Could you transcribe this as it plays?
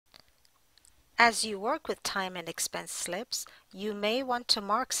As you work with time and expense slips, you may want to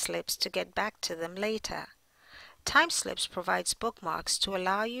mark slips to get back to them later. Timeslips provides bookmarks to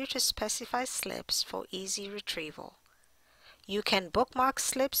allow you to specify slips for easy retrieval. You can bookmark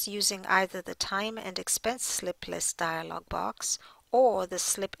slips using either the Time and Expense Slip List dialog box or the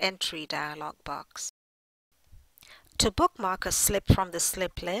Slip Entry dialog box. To bookmark a slip from the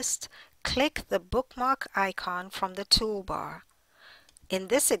slip list, click the bookmark icon from the toolbar. In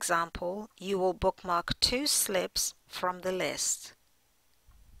this example, you will bookmark 2 slips from the list.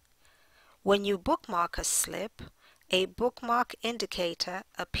 When you bookmark a slip, a bookmark indicator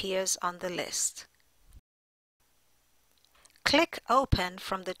appears on the list. Click Open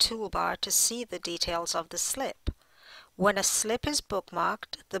from the toolbar to see the details of the slip. When a slip is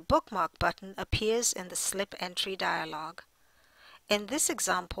bookmarked, the Bookmark button appears in the Slip Entry dialog. In this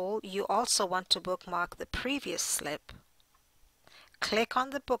example, you also want to bookmark the previous slip. Click on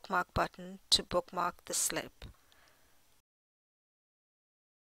the Bookmark button to bookmark the slip.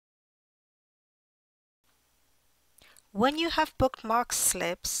 When you have bookmarked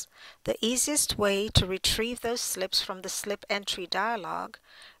slips, the easiest way to retrieve those slips from the Slip Entry dialog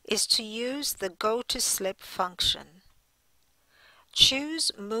is to use the Go to Slip function.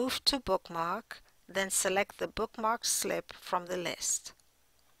 Choose Move to Bookmark, then select the bookmarked slip from the list.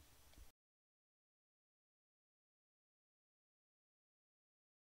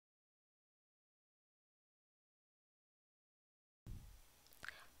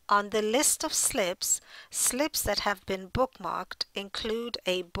 On the list of slips, slips that have been bookmarked include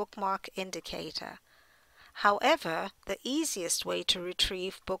a bookmark indicator. However, the easiest way to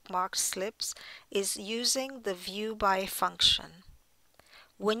retrieve bookmarked slips is using the View By function.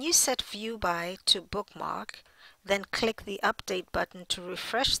 When you set View By to Bookmark, then click the Update button to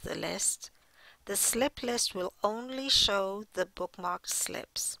refresh the list, the slip list will only show the bookmarked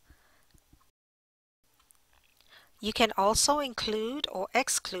slips. You can also include or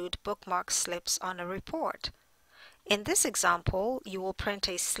exclude bookmarked slips on a report. In this example, you will print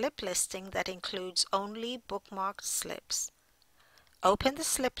a slip listing that includes only bookmarked slips. Open the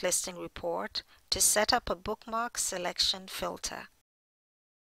slip listing report to set up a bookmark selection filter.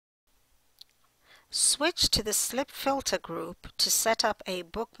 Switch to the Slip Filter group to set up a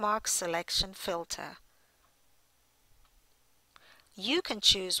bookmark selection filter. You can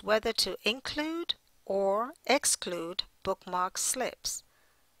choose whether to include or exclude bookmarked slips.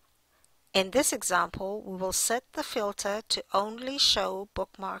 In this example, we will set the filter to only show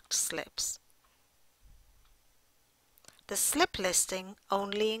bookmarked slips. The slip listing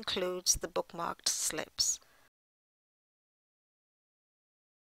only includes the bookmarked slips.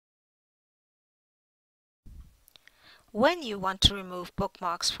 When you want to remove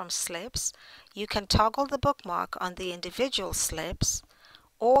bookmarks from slips, you can toggle the bookmark on the individual slips,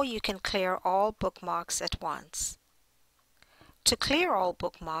 or you can clear all bookmarks at once. To clear all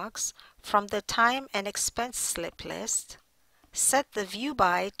bookmarks, from the Time and Expense slip list, set the View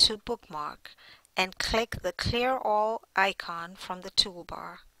By to Bookmark and click the Clear All icon from the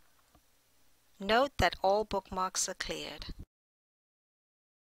toolbar. Note that all bookmarks are cleared.